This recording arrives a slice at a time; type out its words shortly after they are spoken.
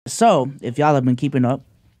So, if y'all have been keeping up,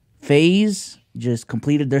 Faze just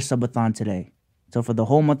completed their subathon today. So for the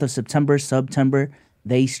whole month of September,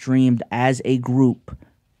 they streamed as a group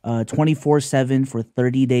 24/7 for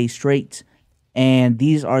 30 days straight. And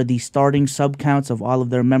these are the starting sub counts of all of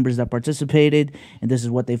their members that participated. And this is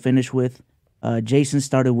what they finished with. Jason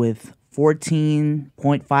started with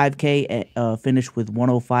 14.5K, finished with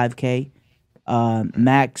 105K.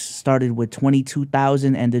 Max started with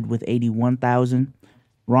 22,000, ended with 81,000.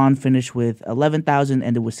 Ron finished with 11,000,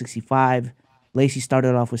 ended with 65. Lacey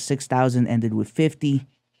started off with 6,000, ended with 50.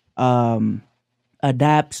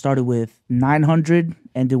 Adapt started with 900,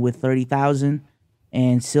 ended with 30,000.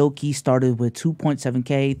 And Silky started with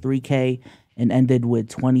 2.7K, 3K, and ended with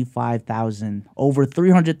 25,000. Over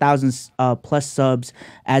 300,000 plus subs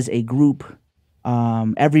as a group.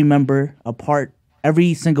 Every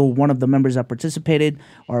single one of the members that participated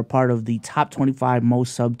are a part of the top 25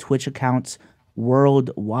 most sub Twitch accounts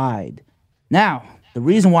worldwide. Now, the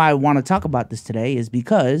reason why I want to talk about this today is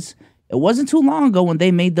because it wasn't too long ago when they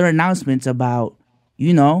made their announcements about,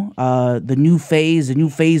 the new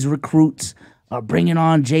phase recruits, bringing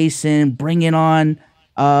on Jason, bringing on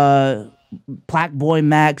Black Boy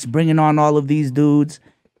Max, bringing on all of these dudes.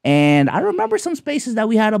 And I remember some spaces that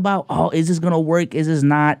we had about, is this going to work? Is this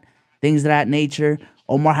not? Things of that nature.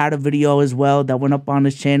 Omar had a video as well that went up on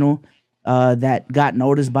his channel that got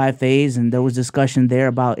noticed by Faze, and there was discussion there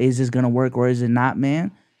about, is this going to work or is it not,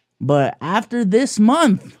 man? But after this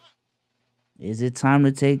month, is it time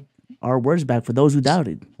to take our words back for those who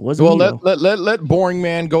doubted? Well, let Boring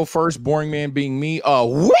Man go first. Boring Man being me.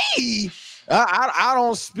 I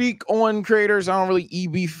don't speak on creators. I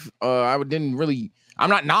don't really I'm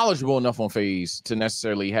not knowledgeable enough on Faze to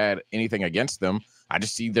necessarily had anything against them. I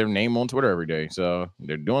just see their name on Twitter every day, so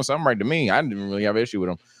they're doing something right to me. I didn't really have an issue with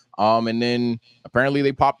them. And then apparently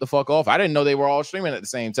they popped the fuck off. I didn't know they were all streaming at the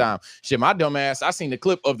same time. Shit, my dumb ass, I seen the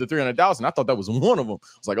clip of the 300,000. I thought that was one of them. I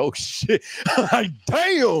was like, oh shit, like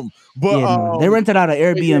damn. But yeah, no, they rented out an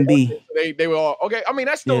Airbnb. They were all okay. I mean,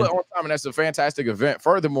 that's still on time, and that's a fantastic event.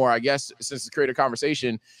 Furthermore, I guess since it's created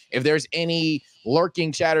conversation, if there's any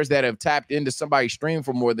lurking chatters that have tapped into somebody's stream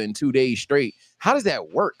for more than 2 days straight, how does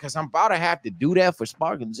that work? Because I'm about to have to do that for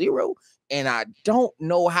Sparking Zero. And I don't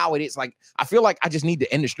know how it is. Like, I feel like I just need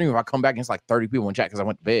to end the stream if I come back and it's like 30 people in chat because I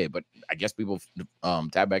went to bed. But I guess people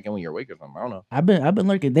tab back in when you're awake or something. I don't know. I've been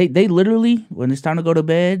lurking. They literally, when it's time to go to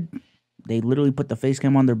bed, they literally put the face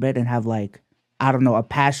cam on their bed and have like, I don't know, a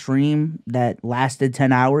past stream that lasted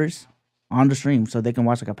 10 hours on the stream, so they can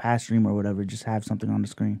watch like a past stream or whatever. Just have something on the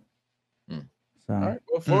screen. So, all right,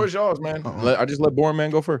 well, floor is yours, man. I just let Boring Man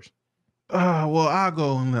go first. Well, I'll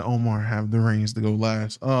go and let Omar have the reins to go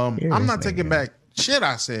last. I'm not taking back shit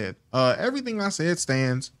I said. Everything I said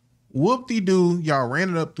stands. Whoop-de-doo, y'all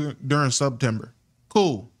ran it up during September.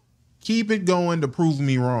 Cool. Keep it going to prove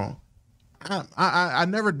me wrong. I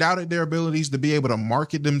never doubted their abilities to be able to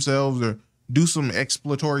market themselves or do some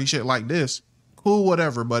exploratory shit like this. Cool,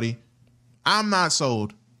 whatever, buddy. I'm not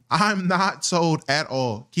sold. I'm not sold at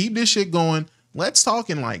all. Keep this shit going. Let's talk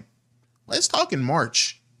in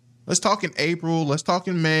March. Let's talk in April. Let's talk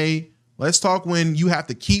in May. Let's talk when you have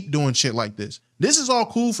to keep doing shit like this. This is all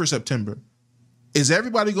cool for September. Is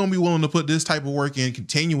everybody going to be willing to put this type of work in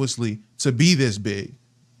continuously to be this big?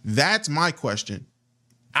 That's my question.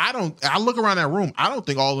 I look around that room. I don't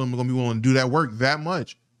think all of them are going to be willing to do that work that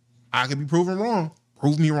much. I could be proven wrong.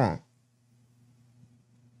 Prove me wrong.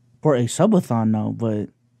 For a subathon, no, but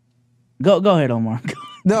go ahead, Omar.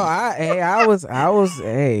 No, hey,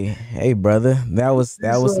 brother, that was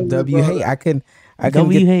some W hate. I can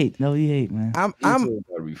W hate, man. I'm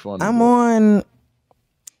on,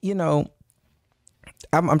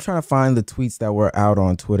 I'm trying to find the tweets that were out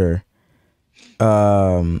on Twitter.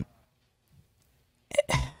 And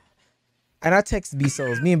I text B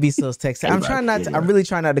Souls. Me and B Souls text. I'm really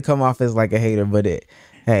trying not to come off as like a hater, but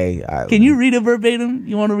can you read it verbatim?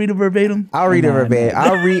 You want to read it verbatim? I'll read it verbatim.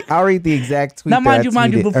 I'll read the exact tweet. Now, mind you,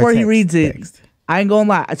 before he reads it, I ain't gonna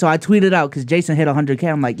lie. So I tweeted out because Jason hit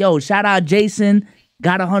 100K. I'm like, yo, shout out Jason,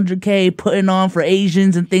 got 100K, putting on for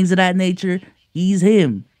Asians and things of that nature. He's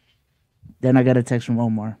him. Then I got a text from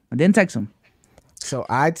Omar. I didn't text him. So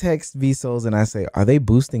I text V Souls and I say, are they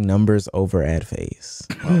boosting numbers over ad phase?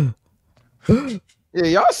 Yeah,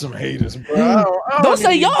 y'all some haters, bro. Don't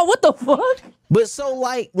say y'all. What the fuck? But so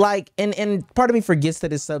like, and part of me forgets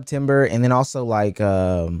that it's September, and then also like, they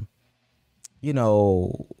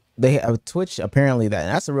have Twitch. Apparently,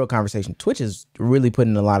 that's a real conversation. Twitch is really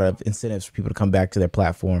putting a lot of incentives for people to come back to their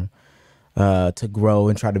platform, to grow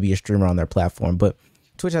and try to be a streamer on their platform. But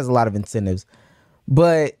Twitch has a lot of incentives.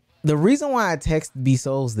 But the reason why I text B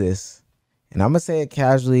Souls this and I'm gonna say it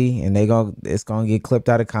casually, and it's gonna get clipped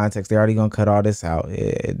out of context. They're already gonna cut all this out.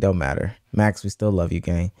 It don't matter. Max, we still love you,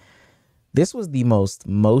 gang. This was the most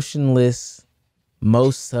motionless,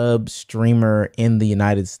 most sub streamer in the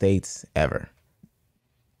United States ever.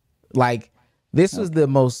 Like, this was the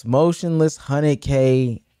most motionless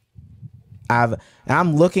 100K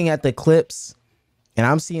I'm looking at the clips, and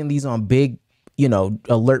I'm seeing these on big,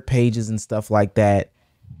 alert pages and stuff like that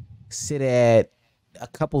sit at a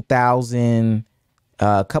couple thousand,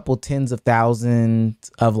 a couple tens of thousands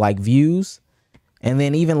of like views. And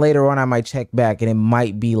then even later on, I might check back, and it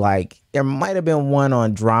might be like, there might have been one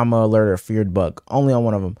on Drama Alert or Feared Buck, only on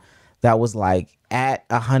one of them, that was like at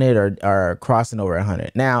 100 or crossing over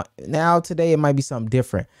 100. Now today it might be something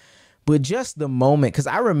different, but just the moment, because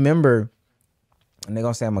I remember, and they're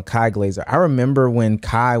gonna say I'm a Kai Glazer, I remember when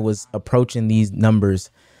Kai was approaching these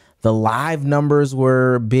numbers, the live numbers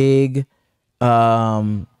were big.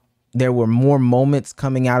 There were more moments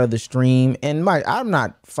coming out of the stream, and I'm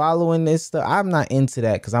not following this stuff. I'm not into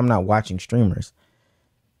that because I'm not watching streamers.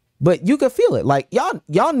 But you could feel it. Like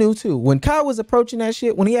y'all knew too when Kai was approaching that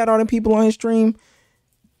shit. When he had all them people on his stream,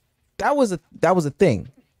 that was a thing.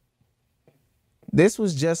 This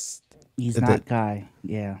was just he's not Kai.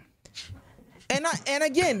 Yeah. And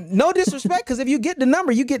again, no disrespect, because if you get the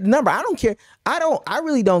number, you get the number. I don't care. I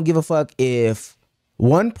really don't give a fuck if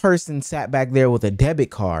one person sat back there with a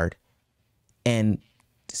debit card and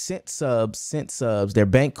sent subs, their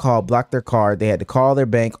bank called, blocked their card. They had to call their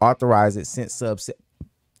bank, authorize it, sent subs.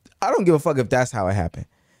 I don't give a fuck if that's how it happened.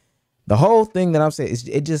 The whole thing that I'm saying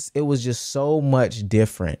is it was just so much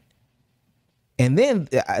different. And then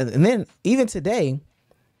even today,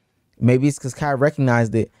 maybe it's because Kai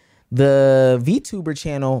recognized it, the VTuber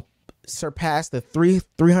channel surpassed the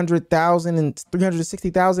 300,000 and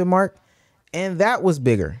 360,000 mark, and that was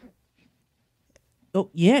bigger. Oh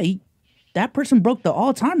yeah, that person broke the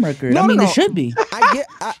all-time record. No, it should be.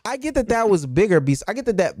 I get that was bigger. I get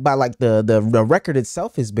that by like the record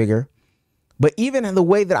itself is bigger, but even in the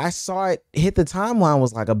way that I saw it hit the timeline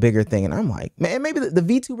was like a bigger thing. And I'm like, man, maybe the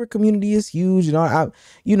VTuber community is huge.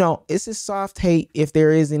 It's a soft hate. If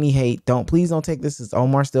there is any hate, please don't take this as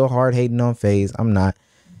Omar still hard hating on Faze. I'm not.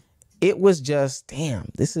 It was just,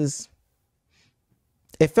 damn,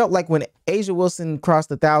 it felt like when Asia Wilson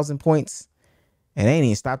crossed 1,000 points and they ain't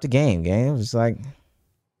even stopped the game. It was just like,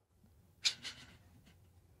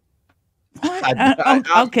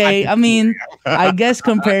 okay. I mean, I guess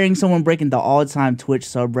comparing someone breaking the all-time Twitch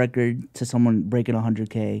sub record to someone breaking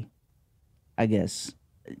 100K, I guess,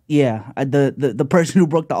 yeah, the person who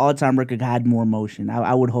broke the all-time record had more emotion.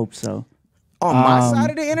 I would hope so. On my side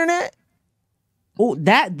of the internet. Oh,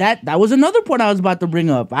 that was another point I was about to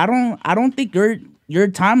bring up. I don't think your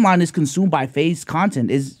timeline is consumed by Faze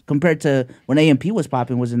content is compared to when AMP was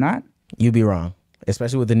popping, was it not? You'd be wrong,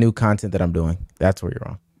 especially with the new content that I'm doing. That's where you're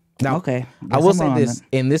wrong. Now, okay, I will say this: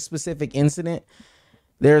 in this specific incident,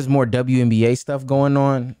 there's more WNBA stuff going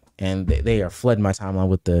on, and they are flooding my timeline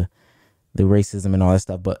with the racism and all that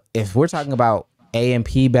stuff. But if we're talking about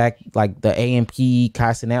AMP back, like the AMP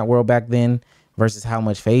Kai Cenat world back then, versus how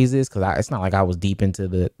much Faze is, because it's not like I was deep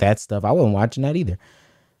into that stuff. I wasn't watching that either.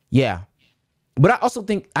 Yeah, but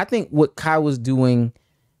I think what Kai was doing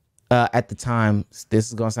at the time, this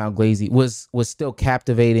is gonna sound glazy, was still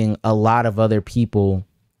captivating a lot of other people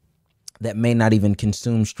that may not even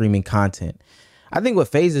consume streaming content. I think what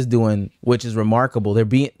Faze is doing, which is remarkable,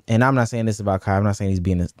 and I'm not saying this about Kai, I'm not saying he's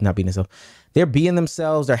not being himself. They're being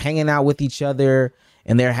themselves, they're hanging out with each other,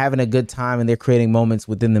 and they're having a good time, and they're creating moments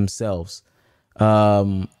within themselves.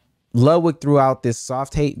 Ludwig threw out this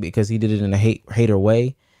soft hate because he did it in a hater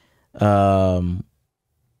way.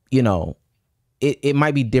 It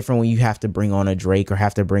might be different when you have to bring on a Drake or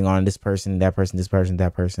have to bring on this person, that person, this person,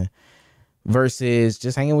 that person, versus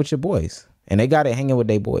just hanging with your boys. And they got it hanging with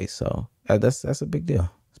their boys. So that's a big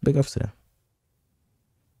deal. It's big ups to them.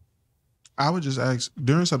 I would just ask,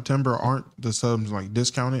 during September, aren't the subs like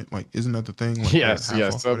discounted? Like, isn't that the thing? Like, yes,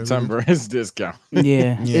 September is discount.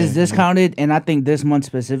 Yeah, it's discounted. And I think this month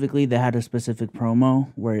specifically, they had a specific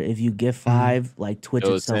promo where if you gift 5, like Twitch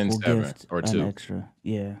itself will gift or an 2 extra.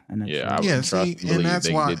 Yeah, an extra. Yeah, see, and that's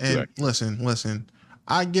why. And listen,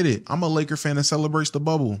 I get it. I'm a Laker fan that celebrates the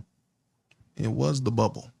bubble. It was the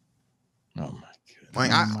bubble. Oh my. Like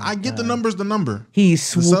I get the number's the number. He's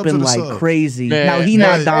swooping like crazy. Man, now he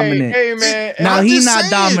not dominant. Hey man. Now he not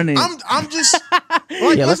dominant. I'm just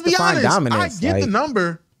like, yeah, let's be honest. Dominance. I get the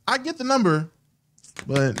number.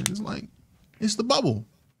 But it's like, it's the bubble.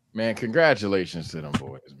 Man, congratulations to them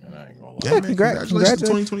boys, man. I ain't gonna lie. Yeah, man, congratulations to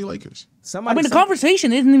 2020 Lakers. The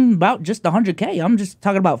conversation isn't even about just the 100K. I'm just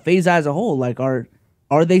talking about Faze as a whole. Like, are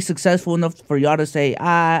are they successful enough for y'all to say,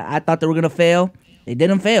 I thought they were gonna fail? They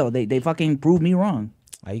didn't fail. They fucking proved me wrong.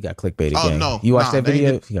 Oh, you got clickbaited. Oh, gang. no. You watched that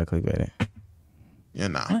video? Did. You got clickbaited. Yeah,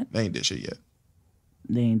 nah. What? They ain't did shit yet.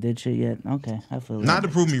 They ain't did shit yet. Okay, I feel Not to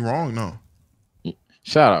prove me wrong, no.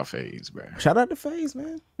 Shout out Faze, bro. Shout out to Faze,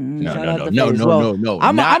 man. No.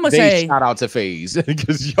 I'm gonna say shout out to Faze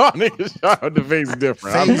because y'all niggas shout out to Faze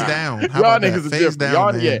different. Faze down. How Y'all about that? niggas are Faze different. down,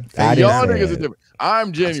 Y'all, man. yeah, Faze y'all down. niggas are different.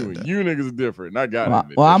 I'm genuine. that. You niggas are different. I got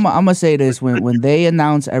it. well, I'm gonna say this: when they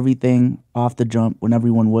announced everything off the jump, when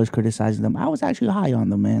everyone was criticizing them, I was actually high on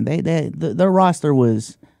them, man. Their roster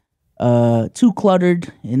was too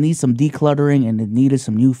cluttered. It needs some decluttering, and it needed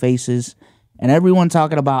some new faces. And everyone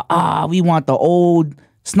talking about we want the old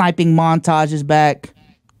sniping montages back.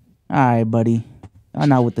 All right, buddy. I'm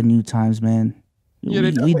not with the new times, man. Yeah,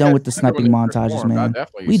 we done with the sniping montages, man.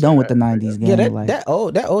 We done with the 90s game. Yeah, that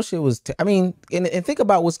old shit was. I mean, and think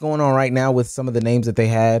about what's going on right now with some of the names that they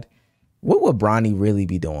had. What would Bronny really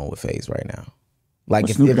be doing with FaZe right now? Like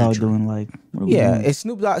What's Snoop Dogg doing? Like, it's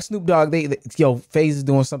Snoop Dogg. They FaZe is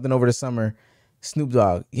doing something over the summer. Snoop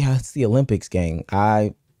Dogg, yeah, it's the Olympics, gang.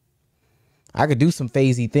 I could do some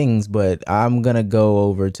FaZe things, but I'm gonna go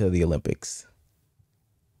over to the Olympics.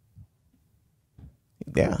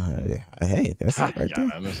 Yeah, hey, that's it right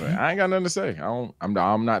there. I ain't got nothing to say.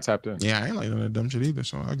 I'm not tapped in. Yeah, I ain't like none of that dumb shit either,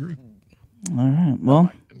 so I agree. All right,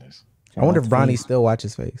 well, I wonder if Bronny still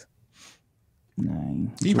watches FaZe. Nah,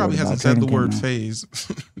 He probably hasn't said the word phase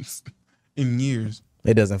in years.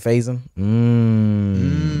 It doesn't phase him.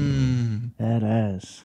 That ass.